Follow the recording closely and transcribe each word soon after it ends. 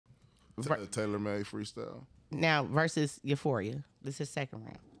Taylor made freestyle. Now versus Euphoria. This is second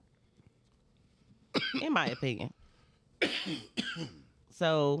round. In my opinion.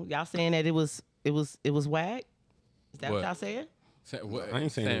 So y'all saying that it was whack? Is that what y'all saying? I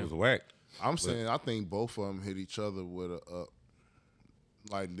ain't saying it was whack. I'm saying I think both of them hit each other with a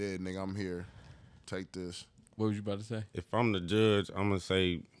like that nigga. I'm here. Take this. What was you about to say? If I'm the judge, I'm gonna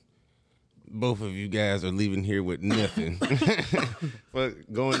say both of you guys are leaving here with nothing.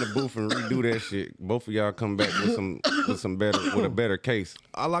 But go in the booth and redo that shit. Both of y'all come back with a better case.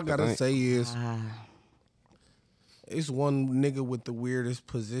 All I gotta say is it's one nigga with the weirdest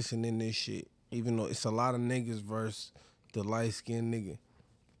position in this shit. Even though it's a lot of niggas versus the light skinned nigga.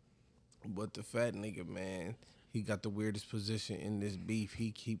 But the fat nigga, man, he got the weirdest position in this beef.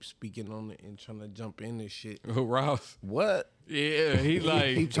 He keeps speaking on it and trying to jump in this shit. Ross. What? Yeah, he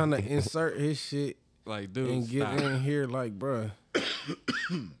like he trying to insert his shit like dude and get in here like, bruh.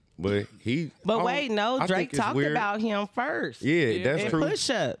 But wait, no, Drake talked about him first. Yeah, that's and true.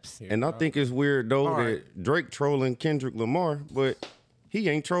 Push-ups. And I think it's weird though that Drake trolling Kendrick Lamar, but he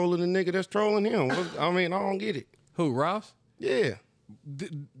ain't trolling the nigga that's trolling him. I mean, I don't get it. Who, Ross? Yeah.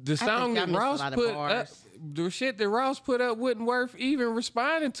 The song that Ross put up, the shit that Ross put up wasn't worth even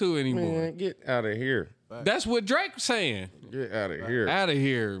responding to anymore. Man, get out of here. That's what Drake's saying. Get out of here. Out of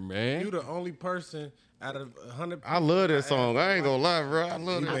here, man. You the only person out of 100 I love that song. I ain't gonna lie, bro. I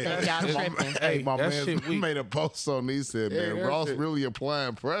love that. Hey, my man made a post on these. Said, man, Ross really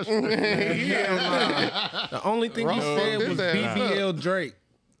applying pressure. The only thing he said was BBL Drake.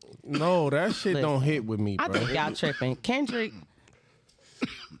 No, that shit don't hit with me, bro. I think y'all tripping. Kendrick.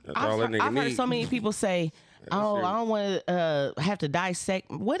 I've heard so many people say, "Oh, I don't want to have to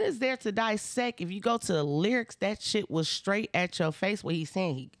dissect." What is there to dissect? If you go to the lyrics, that shit was straight at your face. What he's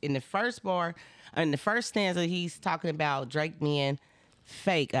saying, in the first bar, in the first stanza, he's talking about Drake being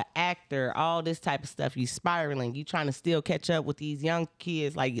fake, an actor, all this type of stuff. You spiraling, you trying to still catch up with these young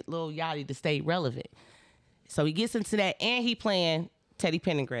kids like Lil Yachty to stay relevant. So he gets into that, and he playing Teddy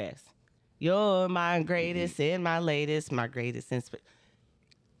Pendergrass. You're my greatest and my latest, my greatest inspiration.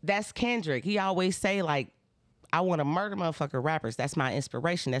 That's Kendrick. He always say like, I want to murder motherfucker rappers. That's my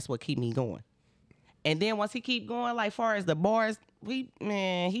inspiration. That's what keep me going. And then once he keep going, like far as the bars,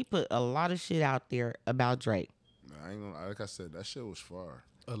 he put a lot of shit out there about Drake. I ain't gonna, like I said, that shit was far.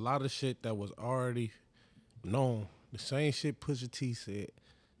 A lot of shit that was already known. The same shit Pusha T said.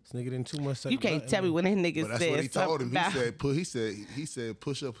 This nigga didn't too much say. You can't tell me when that nigga that's said what he told him. about... He said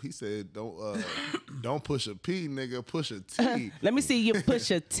push up. He said don't push a P, nigga, push a T. Let me see you push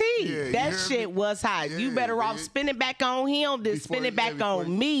a T. Yeah, that shit was hot. Yeah, you better off nigga. spinning back on him than spinning back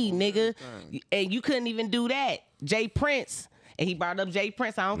on me, nigga. And you couldn't even do that. Jay Prince, and he brought up Jay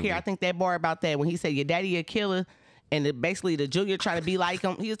Prince. I don't care. I think that bar about that when he said your daddy a killer. And basically the junior trying to be like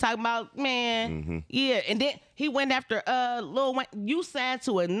him. He was talking about, man, yeah. And then he went after Lil Wayne. You signed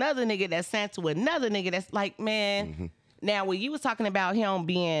to another nigga that signed to another nigga that's like, man. Now, when you was talking about him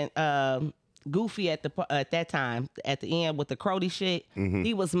being goofy at that time, at the end with the Crody shit,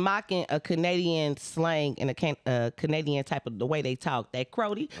 he was mocking a Canadian slang and a Canadian type of the way they talk. That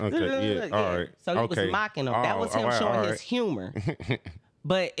Crody. Okay, yeah, all right. So he was mocking him. That was him showing his humor.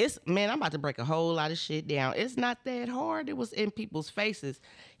 But I'm about to break a whole lot of shit down. It's not that hard. It was in people's faces.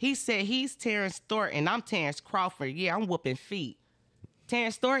 He said he's Terrence Thornton. I'm Terrence Crawford. Yeah, I'm whooping feet.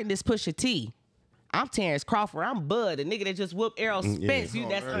 Terrence Thornton is Pusha T. I'm Terrence Crawford. I'm Bud, the nigga that just whooped Errol Spence.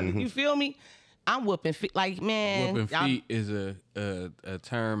 You feel me? I'm whooping feet. Like, man. Whooping feet is a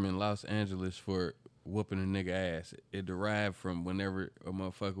term in Los Angeles for whooping a nigga ass. It derived from whenever a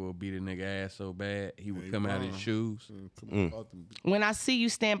motherfucker would beat a nigga ass so bad, he would come out his shoes. When I see you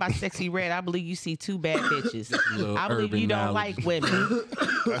stand by Sexy Red, I believe you see two bad bitches. I believe you don't like women.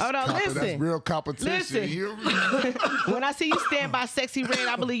 Hold on, listen. That's real competition. Listen. When I see you stand by Sexy Red,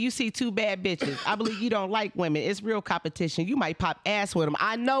 I believe you see two bad bitches. I believe you don't like women. It's real competition. You might pop ass with them.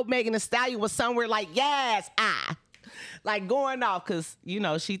 I know Megan Thee Stallion was somewhere like, yes, like going off because,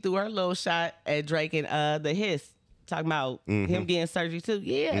 she threw her little shot at Drake and the Hiss, talking about him getting surgery too.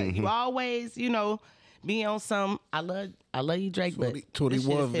 Yeah, you always, be on some, I love you, Drake, but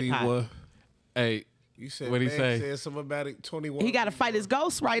 21 V1. Hey, you said what'd he say? Said something about it. 21. He got to fight his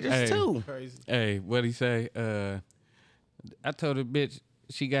ghostwriters too. Crazy. Hey, what'd he say? I told the bitch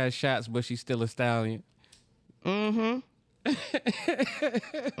she got shots, but she's still a stallion.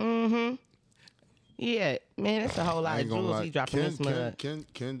 Yeah, man, that's a whole lot of jewels he dropping this mud. I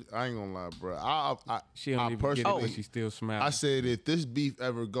ain't gonna lie, bro. I She don't even get it, but she still smiling. I said if this beef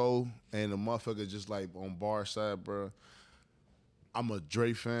ever go and the motherfucker just like on bar side, bro, I'm a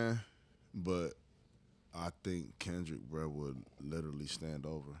Dre fan, but I think Kendrick, bro, would literally stand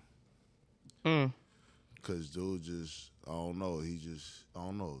over. Cause dude just, I don't know. I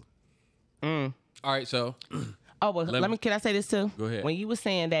don't know. All right, so Oh, well, can I say this too? Go ahead. When you were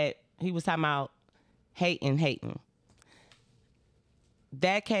saying that he was talking about hating,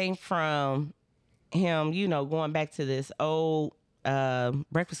 that came from him, going back to this old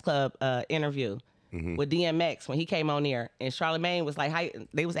Breakfast Club interview with DMX when he came on there, and Charlamagne was like,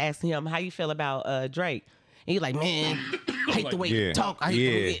 they was asking him, how you feel about Drake? And he's like, man, I hate the way you talk. I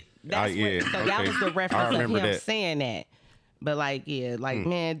hate the way that was the reference of him saying that. But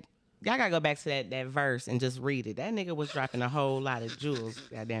man, y'all gotta go back to that verse and just read it. That nigga was dropping a whole lot of jewels.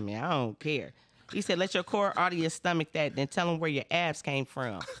 Goddamn it, I don't care. He said, let your core audience stomach that, then tell them where your abs came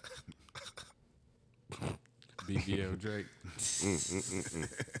from. BBL Drake.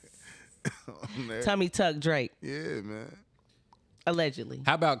 Tummy tuck Drake. Yeah, man. Allegedly.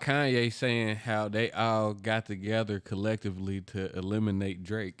 How about Kanye saying how they all got together collectively to eliminate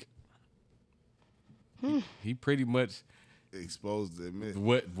Drake? He pretty much Exposed the myth.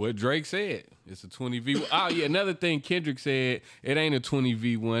 what Drake said. It's a 20v. Oh yeah, another thing Kendrick said, it ain't a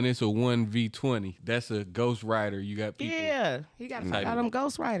 20v1, it's a 1v20. That's a Ghost Rider. You got people. Yeah, he got to them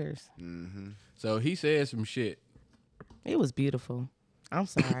Ghost Riders. So he said some shit. It was beautiful. I'm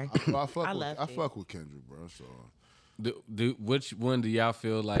sorry. I loved it. fuck with Kendrick, bro. So Which one do y'all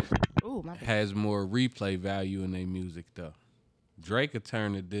feel like Ooh, my bad. has more replay value in their music though? Drake could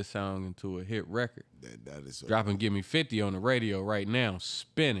turn this song into a hit record. that is Dropping "Give Me 50" on the radio right now,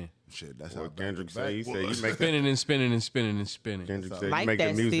 spinning, shit. That's What how Kendrick say? He said you make spinning and spinning and spinning and spinning. Kendrick said Like you make the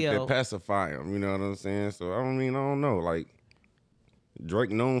that music still. that pacify him. You know what I'm saying? So I don't know. Like Drake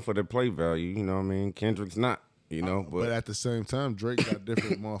known for the play value. You know what I mean? Kendrick's not. You know, but at the same time, Drake got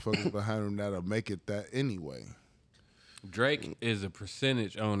different motherfuckers behind him that'll make it that anyway. Drake is a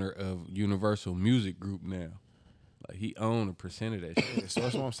percentage owner of Universal Music Group now. Like he owned a percentage of that shit. Yeah, so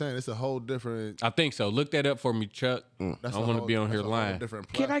that's what I'm saying. It's a whole different. I think so. Look that up for me, Chuck. I That's don't a want to whole- be on that's here a whole lying.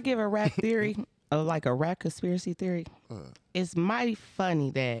 different Can I platform. give a rap theory? Like a rap conspiracy theory? It's mighty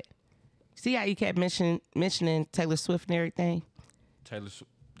funny that, see how you kept mentioning Taylor Swift and everything? Taylor,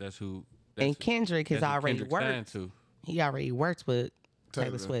 that's who. And Kendrick has that's who already Kendrick signed worked. to. He already worked with Taylor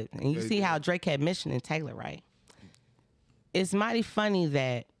Taylor. Swift. And you They see did. how Drake had mentioning Taylor, right? It's mighty funny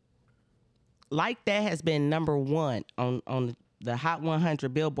that Like That has been number one on the Hot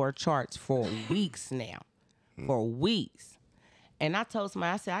 100 Billboard charts for weeks now. For weeks. And I told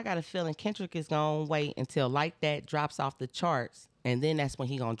somebody, I said, I got a feeling Kendrick is going to wait until Like That drops off the charts. And then that's when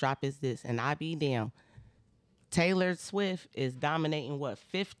he going to drop his this. And I be damn. Taylor Swift is dominating what,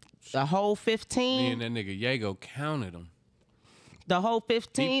 the whole 15? Me and that nigga Yago counted him. The whole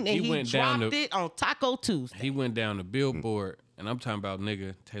 15, He and he went down dropped to- it on Taco Tuesday. He went down to Billboard, and I'm talking about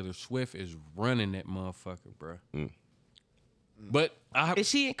nigga Taylor Swift is running that motherfucker, bro. But Is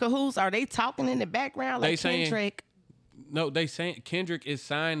she in cahoots? Are they talking in the background They like saying- Kendrick? no, they saying Kendrick is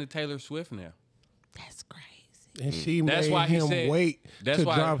signed to Taylor Swift now. That's crazy. And she That's made why he him said- wait that's to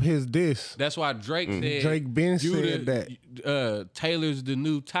why- drop his diss. That's why Drake said Drake been you said the- Taylor's the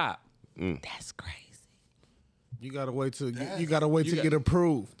new top. That's crazy. You gotta wait to get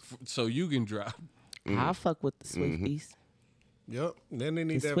approved. So you can drop. I'll fuck with the Swifties. Yep. Then they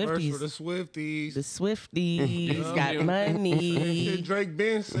need The that verse for Swifties. the Swifties. The Swifties got Yeah. money. Shit Drake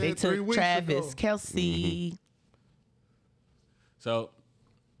Ben said They 3 took weeks Travis ago. Kelsey. So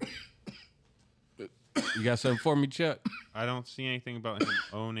you got something for me, Chuck? I don't see anything about him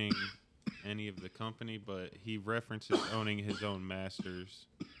owning any of the company, but he references owning his own masters.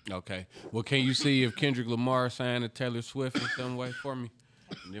 Okay. Well, can you see if Kendrick Lamar signed to Taylor Swift in some way for me?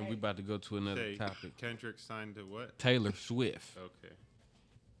 And then we about to go to another Say, topic. Kendrick signed to what? Taylor Swift. Okay.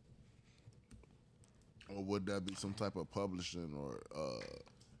 Or would that be some type of publishing or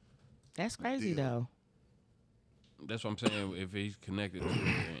That's crazy Deal. though. That's what I'm saying. If he's connected to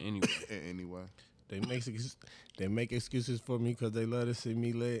it anyway. anyway? They make excuses for me because they love to see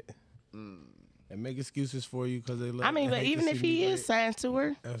me lit. They make excuses for you because they love. I mean, but hate to even see if me he lit. is signed to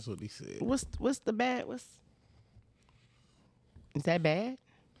her, That's what he said. what's the bad? Is that bad?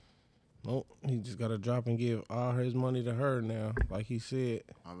 Nope. He just gotta drop and give all his money to her now, like he said.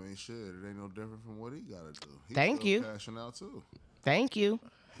 I mean, shit, it ain't no different from what he gotta do. He Thank still you. Cashing out too, Thank you.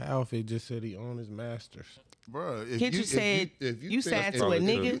 How if he just said he owned his masters? bro. Kendrick said you signed to a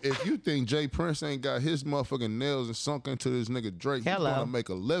nigga. If you think Jay Prince ain't got his motherfucking nails and sunk into this nigga Drake, Hello. he's gonna make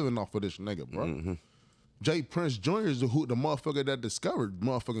a living off of this nigga, bro. Jay Prince Jr. is the motherfucker that discovered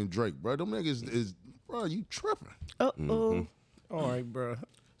motherfucking Drake, bro. Them niggas is, bro, you tripping. Uh-oh. All right, bro.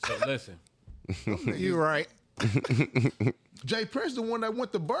 So listen. You right. Jay Prince, the one that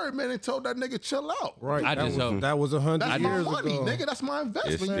went to Birdman and told that nigga chill out. Right. I just hope that was 100 That's my years money, ago. nigga. That's my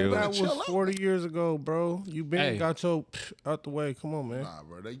investment. It's You still- better That chill was out. 40 years ago, bro. You been Hey. got your out the way. Come on, man. Nah,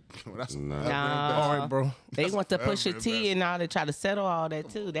 bro. That's Nah. All right, bro. They want to forever push a T and all to try to settle all that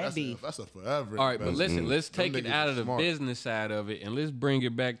too. That be that's a forever. All right, but investment. listen, let's take Them it niggas out are of the smart. business side of it and let's bring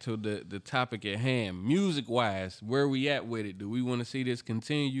it back to the topic at hand. Music wise, where we at with it? Do we want to see this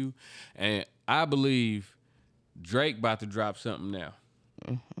continue? And I believe Drake about to drop something now.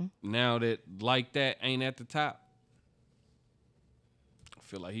 Now that Like That ain't at the top, I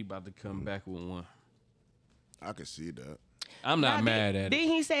feel like he about to come back with one. I can see that. I'm not Now, mad at it. Didn't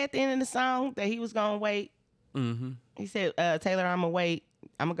he say at the end of the song that he was gonna wait? Mm-hmm. He said, Taylor, I'm gonna wait.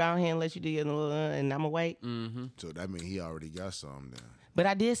 I'm gonna go ahead and let you do your and I'm gonna wait. Mm-hmm. So that means he already got something there. But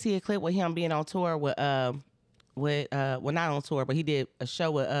I did see a clip with him being on tour with well, not on tour, but he did a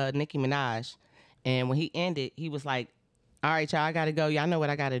show with Nicki Minaj. And when he ended, he was like, all right, y'all, I gotta go. Y'all know what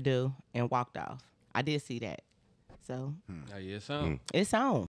I gotta do, and walked off. I did see that. So Oh, yeah, it's on. it's on.